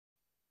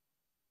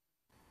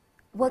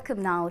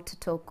Welcome now to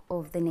Talk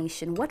of the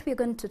Nation. What we're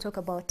going to talk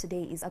about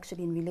today is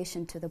actually in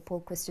relation to the poll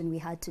question we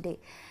had today.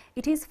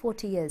 It is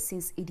 40 years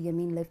since Idi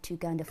Amin left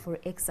Uganda for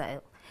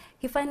exile.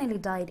 He finally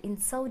died in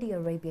Saudi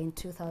Arabia in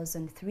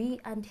 2003,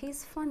 and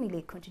his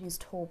family continues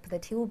to hope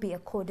that he will be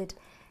accorded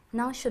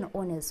national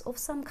honors of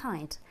some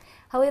kind.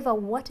 However,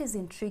 what is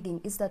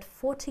intriguing is that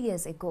 40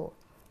 years ago,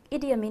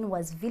 Idi Amin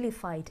was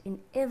vilified in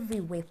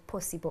every way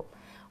possible,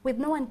 with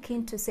no one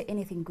keen to say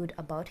anything good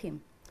about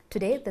him.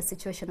 Today, the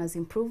situation has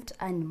improved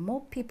and more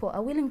people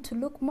are willing to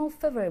look more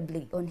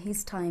favorably on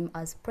his time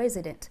as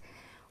president,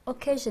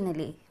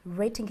 occasionally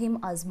rating him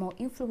as more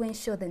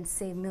influential than,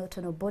 say,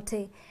 Milton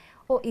Obote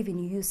or even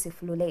Yusuf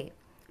Lule.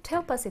 To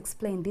help us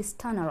explain this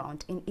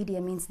turnaround in Idi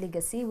Amin's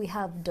legacy, we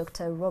have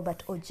Dr.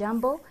 Robert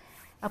Ojambo,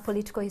 a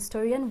political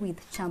historian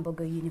with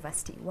Kyambogo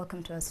University.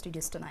 Welcome to our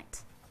studios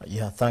tonight.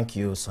 Yeah, thank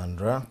you,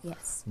 Sandra.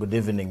 Yes. Good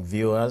evening,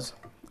 viewers.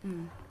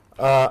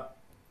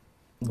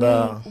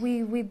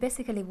 We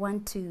basically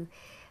want to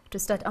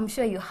start. I'm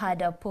sure you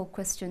had poll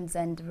questions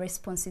and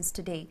responses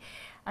today,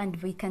 and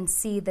we can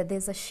see that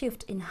there's a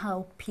shift in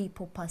how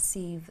people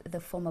perceive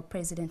the former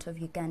president of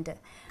Uganda.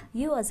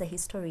 You as a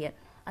historian,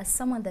 as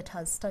someone that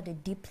has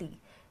studied deeply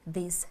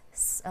this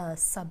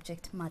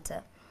subject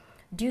matter,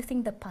 do you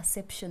think the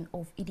perception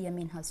of Idi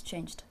Amin has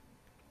changed?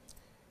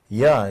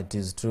 Yeah, it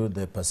is true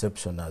the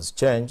perception has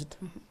changed.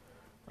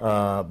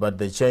 But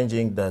the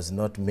changing does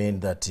not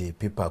mean that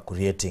people are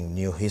creating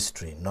new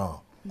history,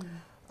 no.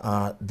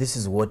 This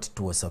is what it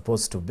was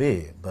supposed to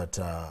be, but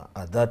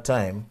at that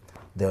time,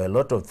 there were a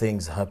lot of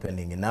things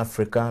happening in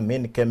Africa.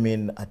 Amin came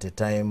in at a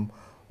time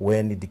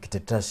when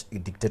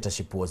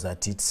dictatorship was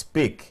at its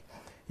peak.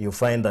 You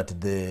find that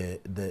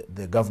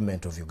the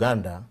government of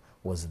Uganda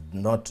was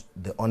not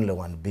the only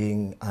one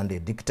being under a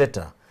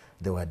dictator.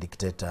 There were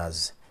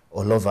dictators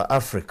all over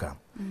Africa.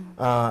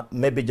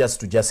 Maybe just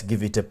to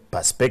give it a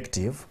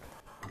perspective,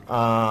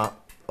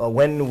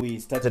 when we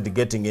started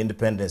getting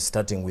independence,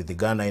 starting with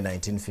Ghana in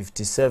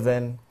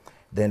 1957,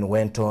 then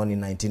went on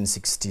in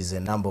 1960s, a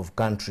number of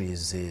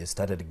countries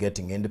started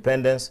getting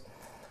independence.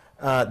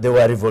 There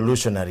were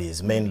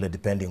revolutionaries, mainly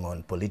depending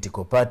on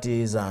political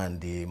parties and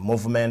the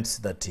movements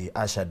that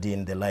ushered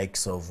in the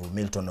likes of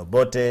Milton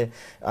Obote,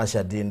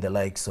 ushered in the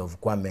likes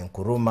of Kwame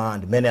Nkrumah,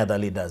 and many other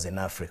leaders in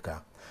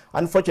Africa.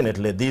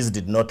 Unfortunately, these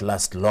did not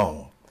last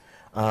long.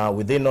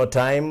 Within no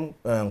time,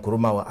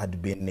 Nkrumah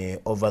had been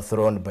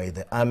overthrown by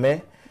the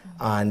army,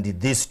 and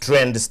this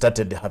trend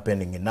started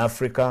happening in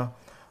Africa.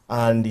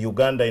 And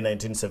Uganda in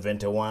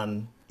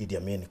 1971, Idi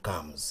Amin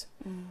comes.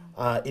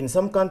 In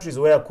some countries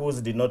where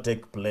coups did not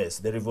take place,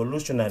 the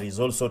revolutionaries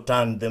also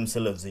turned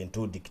themselves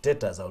into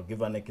dictators. I'll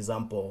give an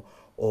example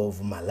of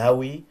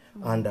Malawi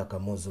under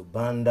Kamuzu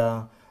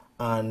Banda,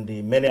 and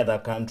many other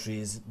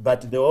countries,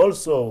 but there were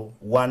also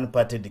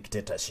one-party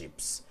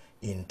dictatorships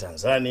in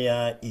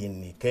Tanzania,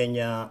 in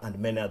Kenya, and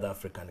many other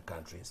African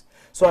countries.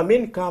 So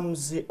Amin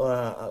comes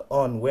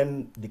on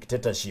when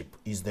dictatorship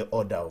is the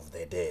order of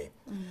the day.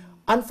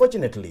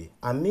 Unfortunately,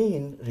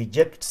 Amin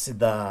rejects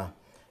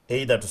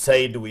either to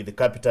side with the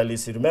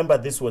capitalists. Remember,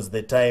 this was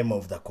the time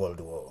of the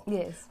Cold War.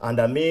 Yes. And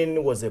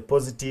Amin was a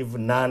positive,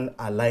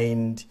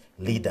 non-aligned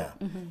leader.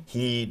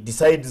 He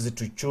decides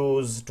to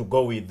choose to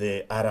go with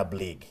the Arab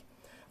League.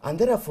 And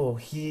therefore,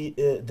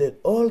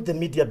 all the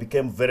media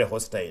became very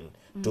hostile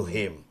to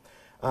him.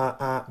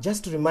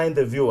 Just to remind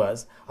the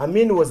viewers,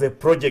 Amin was a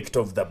project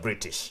of the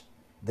British.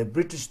 The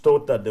British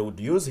thought that they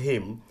would use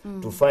him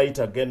to fight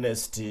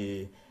against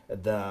the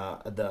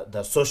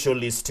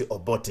socialist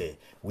Obote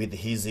with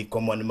his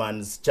Common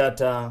Man's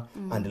Charter,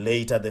 and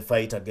later the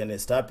fight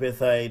against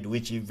apartheid,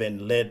 which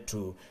even led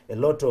to a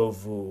lot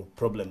of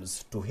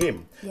problems to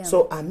him. Yeah.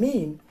 So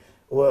Amin,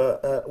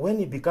 when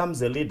he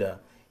becomes a leader,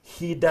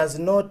 he does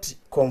not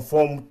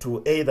conform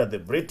to either the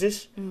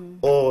British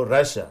or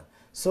Russia.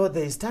 So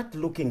they start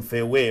looking for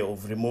a way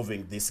of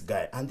removing this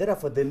guy. And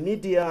therefore the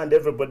media and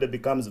everybody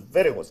becomes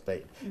very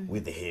hostile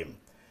with him.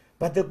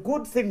 But the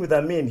good thing with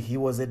Amin, he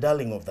was a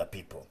darling of the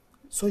people.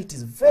 So it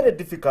is very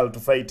difficult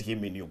to fight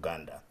him in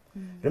Uganda.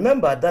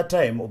 Remember, at that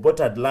time, Obote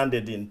had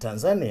landed in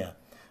Tanzania.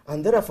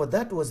 And therefore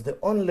that was the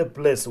only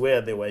place where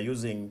they were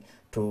using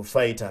to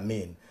fight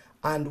Amin,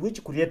 and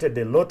which created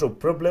a lot of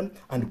problem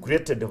and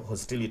created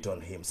hostility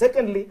on him.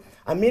 Secondly,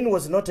 Amin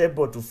was not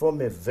able to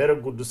form a very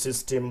good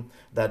system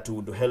that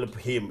would help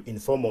him in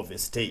form of a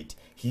state.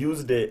 He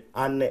used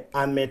an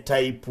army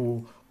type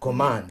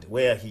command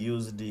where he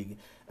used the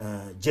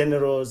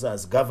generals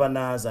as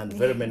governors and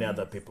very many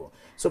other people.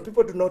 So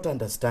people do not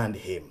understand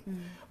him.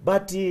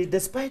 But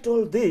despite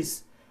all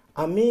this,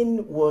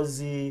 Amin was,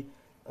 he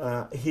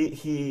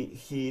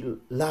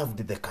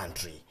loved the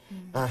country.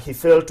 He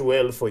felt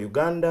well for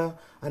Uganda,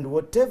 and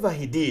whatever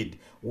he did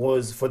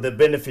was for the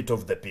benefit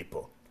of the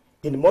people.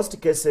 In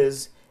most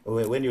cases,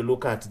 when you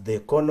look at the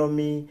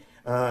economy,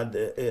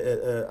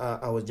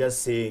 I was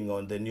just saying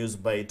on the news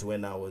bite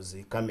when I was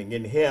coming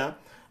in here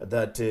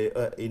that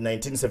in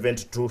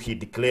 1972 he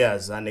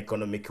declares an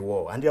economic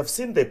war. And you have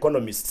seen the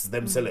economists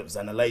themselves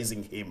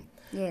analyzing him.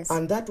 Yes.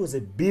 And that was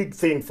a big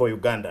thing for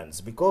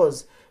Ugandans,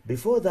 because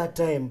before that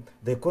time,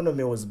 the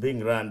economy was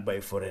being run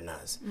by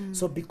foreigners.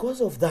 So because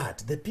of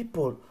that, the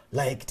people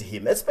liked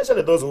him,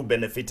 especially those who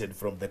benefited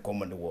from the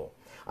Common War.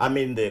 I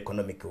mean, the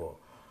economic war.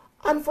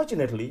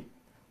 Unfortunately,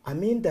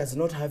 Amin does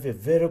not have a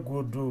very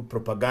good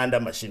propaganda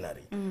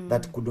machinery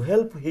that could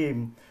help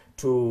him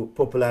to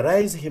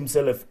popularize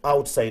himself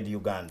outside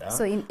Uganda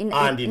So in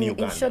Uganda.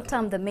 In short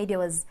term, the media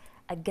was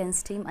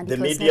against him, and The it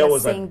was media never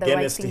was saying the right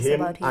against things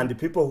him, about him. and the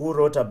people who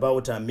wrote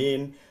about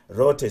Amin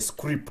wrote a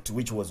script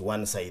which was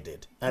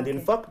one-sided. And in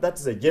Okay. fact,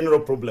 that's a general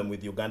problem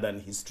with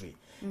Ugandan history.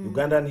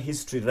 Ugandan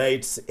history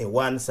writes a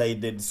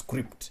one-sided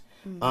script.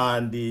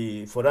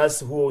 And for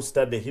us who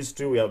study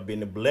history, we have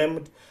been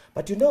blamed.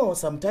 But you know,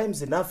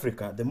 sometimes in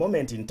Africa, the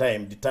moment in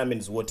time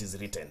determines what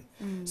is written.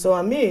 So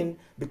I mean,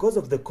 because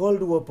of the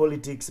Cold War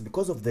politics,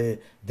 because of the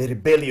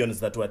rebellions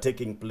that were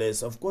taking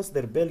place, of course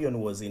the rebellion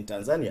was in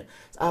Tanzania.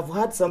 I've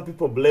heard some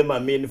people blame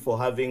Amin for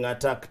having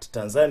attacked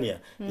Tanzania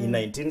in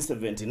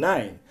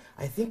 1979.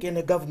 I think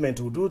any government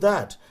would do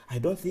that. I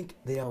don't think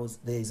there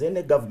is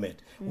any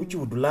government which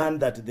would learn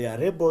that there are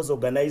rebels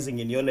organizing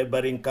in your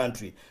neighboring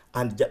country,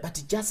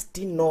 but just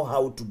didn't know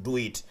how to do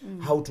it.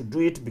 How to do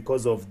it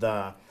because of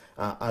the,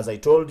 as I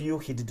told you,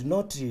 he did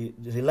not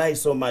rely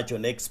so much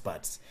on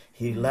experts.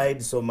 He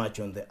relied so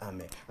much on the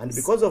army. And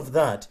because of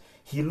that,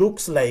 he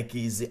looks like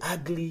he's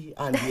ugly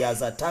and he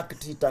has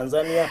attacked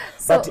Tanzania,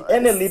 but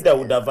any leader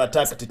would have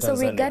attacked Tanzania. So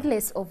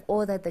regardless of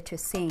all that you're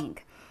saying,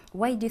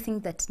 why do you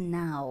think that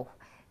now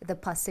the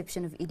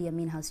perception of Idi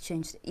Amin has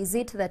changed? Is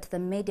it that the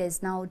media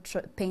is now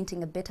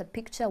painting a better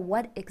picture?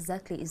 What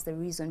exactly is the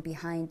reason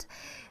behind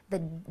the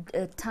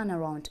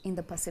turnaround in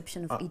the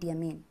perception of Idi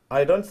Amin?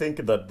 I don't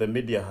think that the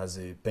media has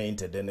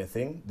painted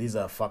anything. These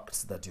are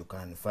facts that you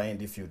can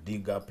find if you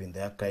dig up in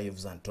the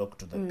archives and talk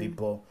to the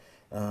people.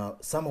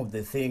 Some of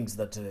the things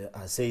that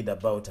are said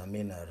about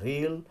Amin are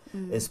real,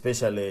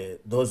 especially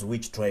those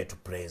which try to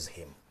praise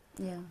him.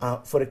 Yeah.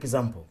 For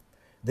example,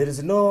 there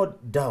is no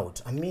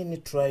doubt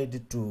Amin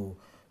tried to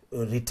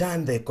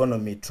return the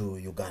economy to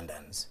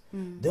Ugandans.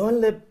 The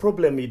only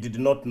problem, he did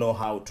not know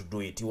how to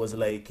do it. He was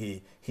like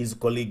his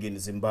colleague in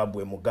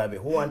Zimbabwe, Mugabe,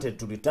 who wanted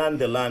to return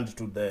the land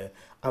to the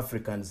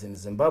Africans in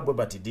Zimbabwe,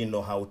 but he didn't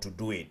know how to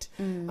do it.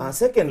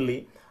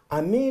 Secondly,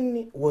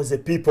 Amin was a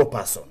people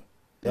person.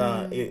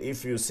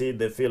 If you see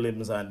the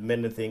films and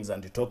many things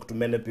and you talk to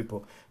many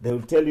people, they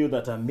will tell you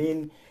that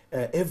Amin,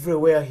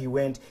 everywhere he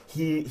went,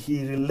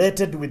 he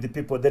related with the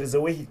people. There is a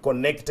way he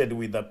connected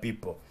with the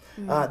people.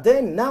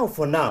 Then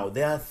for now,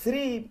 there are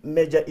three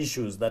major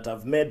issues that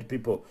have made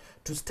people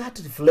to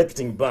start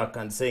reflecting back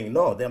and saying,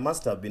 no, there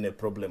must have been a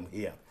problem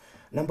here.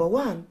 Number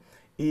one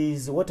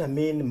is what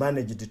Amin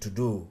managed to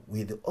do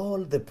with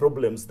all the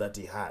problems that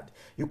he had.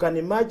 You can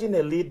imagine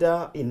a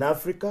leader in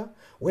Africa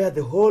where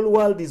the whole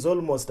world is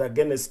almost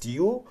against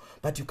you,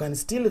 but you can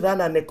still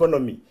run an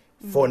economy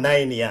for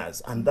 9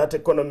 years, and that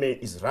economy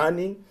is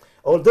running,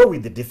 although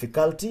with the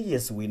difficulty,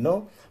 yes, we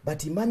know,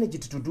 but he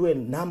managed to do a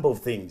number of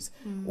things.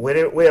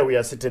 Where we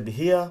are seated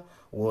here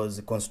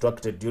was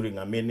constructed during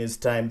Amin's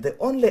time. The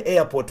only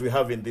airport we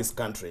have in this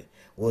country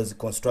was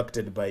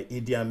constructed by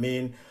Idi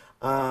Amin.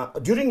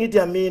 During Idi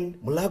Amin,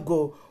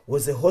 Mulago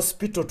was a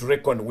hospital to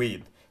reckon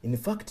with. In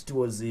fact, it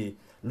was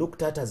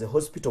looked at as a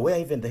hospital where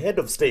even the head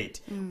of state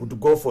would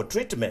go for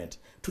treatment.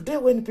 Today,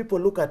 when people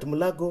look at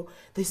Mulago,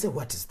 they say,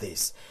 what is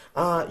this?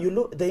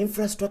 The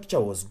infrastructure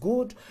was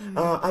good.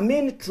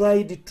 Amin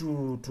tried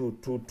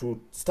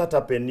to start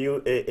up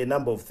a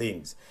number of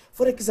things.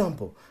 For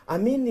example,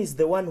 Amin is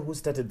the one who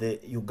started the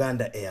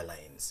Uganda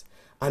Airlines.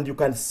 And you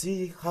can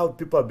see how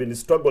people have been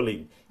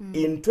struggling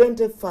in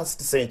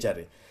 21st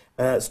century.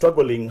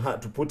 Struggling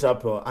to put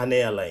up an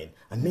airline.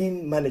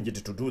 Amin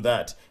managed to do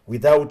that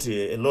without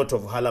a lot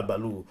of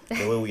hullabaloo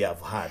the way we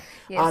have had.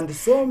 Yes. And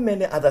so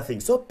many other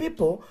things. So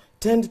people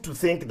tend to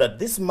think that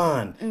this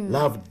man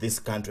loved this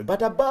country.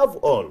 But above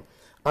all,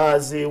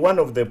 as one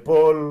of the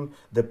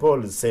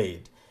polls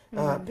said,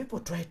 people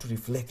try to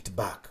reflect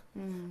back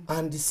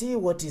and see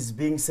what is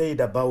being said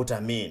about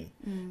Amin.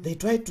 They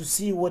try to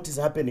see what is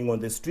happening on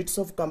the streets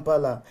of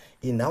Kampala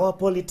in our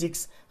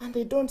politics, and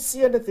they don't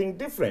see anything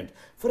different.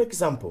 For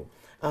example,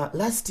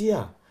 last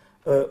year,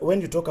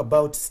 when you talk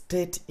about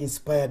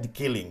state-inspired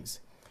killings,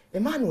 a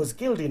man was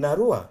killed in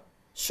Arua,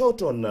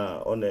 shot on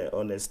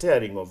a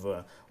steering of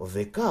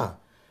a car.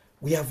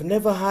 We have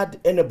never had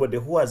anybody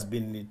who has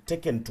been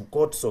taken to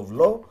courts of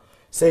law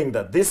saying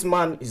that this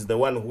man is the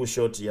one who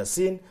shot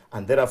Yasin,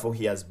 and therefore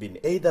he has been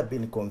either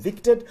been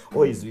convicted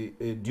or is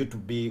due to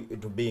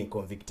being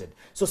convicted.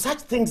 So such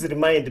things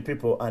remind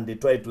people, and they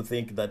try to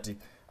think that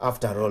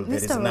after all, there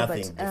is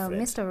nothing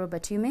different. Mr.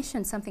 Robert, you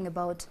mentioned something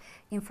about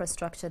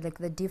infrastructure, like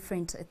the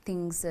different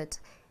things that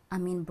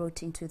Amin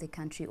brought into the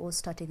country or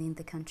started in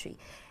the country.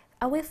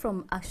 Away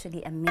from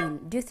actually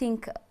Amin, do you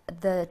think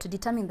to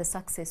determine the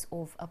success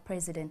of a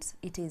president,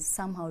 it is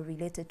somehow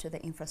related to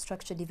the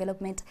infrastructure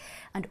development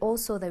and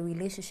also the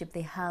relationship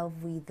they have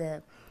with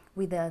the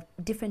with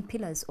different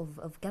pillars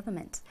of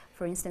government,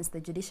 for instance, the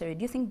judiciary.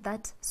 Do you think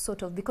that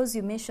sort of, because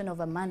you mentioned of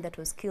a man that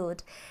was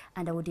killed,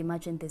 and I would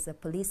imagine there's a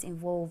police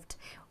involved,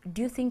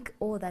 do you think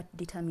all that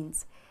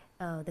determines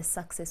the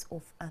success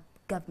of a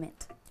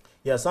government?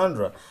 Yeah,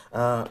 Sandra,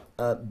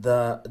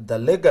 the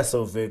legacy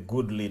of a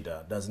good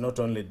leader does not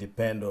only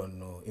depend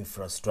on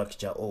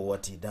infrastructure or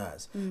what he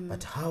does,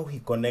 but how he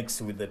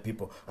connects with the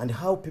people and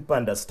how people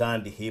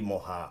understand him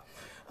or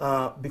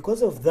her.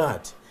 Because of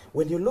that,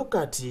 when you look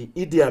at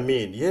Idi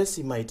Amin, yes,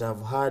 he might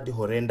have had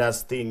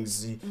horrendous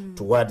things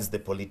towards the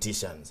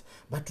politicians,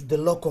 but to the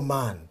local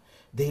man,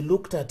 they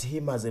looked at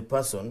him as a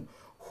person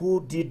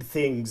who did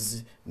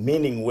things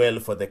meaning well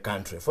for the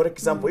country. For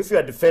example, if you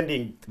are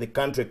defending the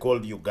country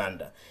called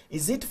Uganda,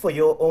 is it for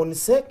your own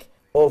sake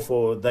or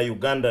for the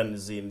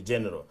Ugandans in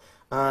general?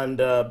 And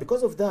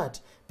because of that,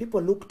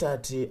 people looked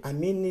at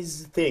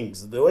Amin's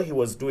things, the way he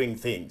was doing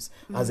things,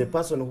 as a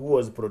person who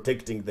was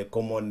protecting the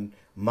common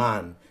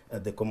man,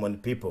 the common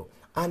people,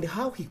 and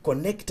how he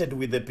connected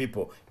with the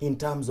people in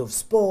terms of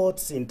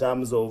sports, in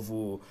terms of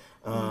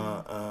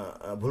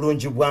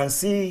Bulungi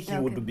Bwansi, he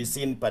would be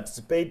seen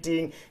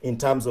participating in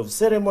terms of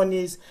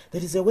ceremonies.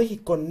 There is a way he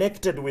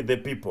connected with the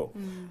people.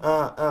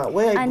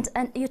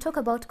 And you talk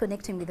about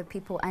connecting with the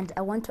people, and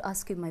I want to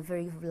ask you my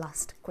very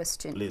last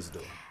question. Please do.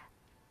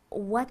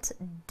 What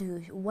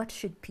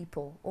should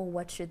people, or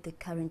what should the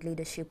current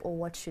leadership, or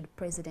what should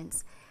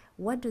presidents,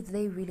 what do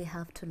they really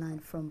have to learn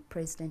from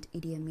President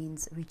Idi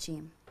Amin's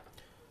regime?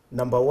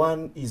 Number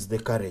one is the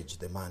courage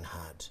the man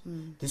had.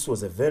 This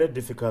was a very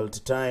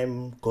difficult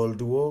time,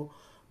 Cold War,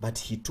 but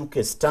he took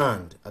a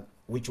stand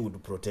which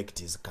would protect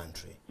his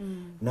country.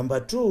 Number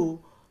two,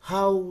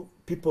 how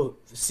people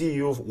see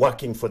you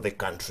working for the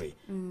country,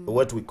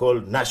 what we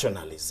call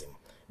nationalism.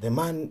 The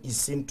man is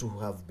seen to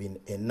have been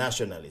a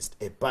nationalist,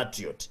 a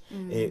patriot.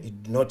 He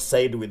did not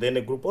side with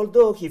any group,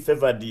 although he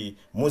favored the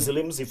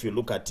Muslims. If you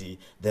look at the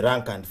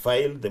rank and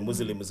file, the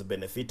Muslims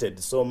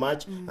benefited so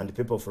much, and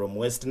people from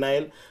West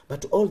Nile.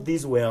 But all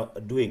these were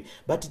doing.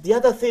 But the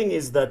other thing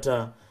is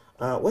that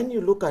when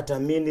you look at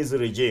Amin's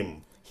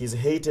regime, he's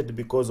hated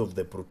because of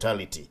the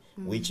brutality,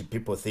 which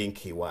people think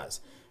he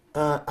was.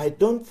 I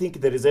don't think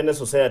there is any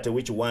society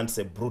which wants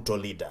a brutal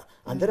leader.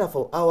 And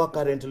therefore, our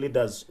current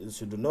leaders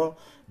should know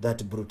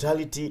that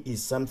brutality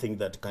is something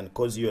that can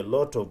cause you a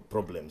lot of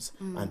problems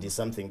and is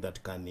something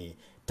that can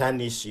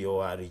tarnish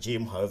your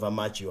regime, however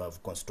much you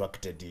have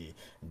constructed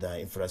the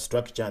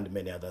infrastructure and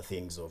many other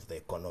things of the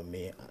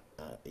economy,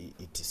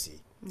 etc.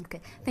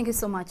 Okay. Thank you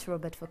so much,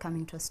 Robert, for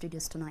coming to our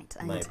studios tonight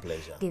and My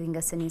pleasure. giving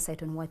us an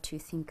insight on what you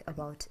think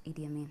about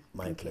Idi Amin.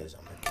 My pleasure.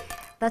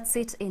 That's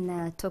it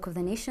in Talk of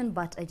the Nation,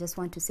 but I just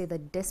want to say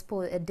that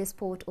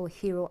despot or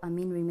hero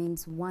Amin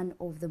remains one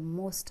of the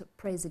most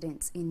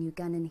presidents in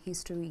Ugandan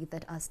history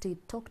that are still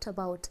talked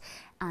about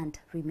and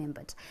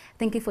remembered.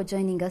 Thank you for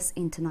joining us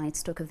in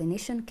tonight's Talk of the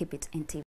Nation. Keep it NTV.